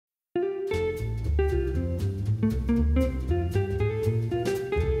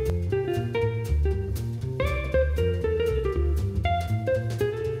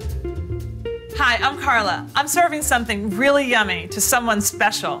I'm Carla. I'm serving something really yummy to someone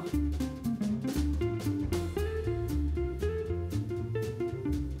special.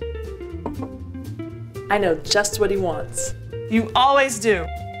 I know just what he wants. You always do.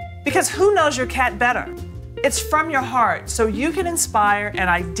 Because who knows your cat better? It's from your heart, so you can inspire an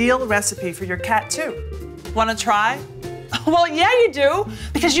ideal recipe for your cat too. Want to try? Well, yeah, you do,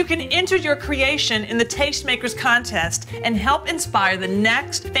 because you can enter your creation in the TasteMakers contest and help inspire the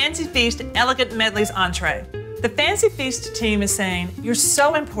next Fancy Feast Elegant Medleys entree. The Fancy Feast team is saying, you're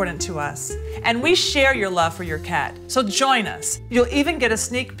so important to us, and we share your love for your cat, so join us. You'll even get a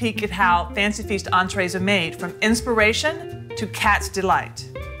sneak peek at how Fancy Feast entrees are made, from inspiration to cat's delight.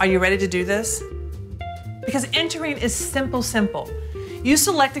 Are you ready to do this? Because entering is simple. You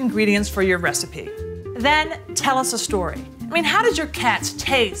select ingredients for your recipe. Then tell us a story. I mean, how did your cat's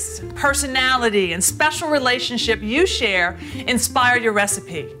taste, personality, and special relationship you share inspire your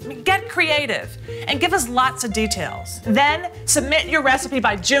recipe? I mean, get creative and give us lots of details. Then submit your recipe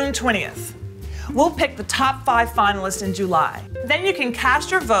by June 20th. We'll pick the top 5 finalists in July. Then you can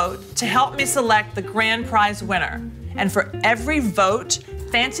cast your vote to help me select the grand prize winner. And for every vote,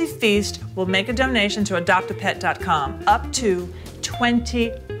 Fancy Feast will make a donation to adoptapet.com up to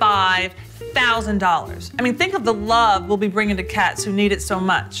 $25,000. I mean, think of the love we'll be bringing to cats who need it so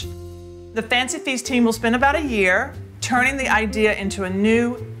much. The Fancy Feast team will spend about a year turning the idea into a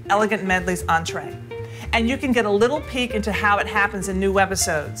new Elegant Medleys entree. And you can get a little peek into how it happens in new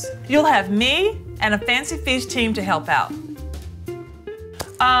webisodes. You'll have me and a Fancy Feast team to help out.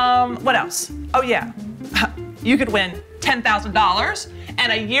 What else? Oh yeah, you could win $10,000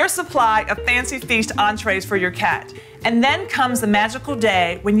 and a year's supply of Fancy Feast entrees for your cat. And then comes the magical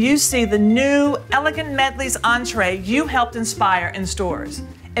day when you see the new Elegant Medleys entree you helped inspire in stores.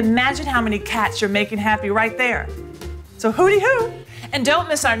 Imagine how many cats you're making happy right there. So hooty-hoo! And don't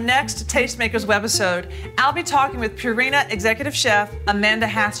miss our next TasteMakers webisode. I'll be talking with Purina Executive Chef Amanda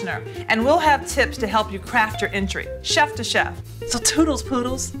Hassner, and we'll have tips to help you craft your entry, chef to chef. So toodles,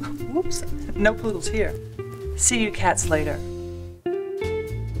 poodles. Whoops, no poodles here. See you cats later.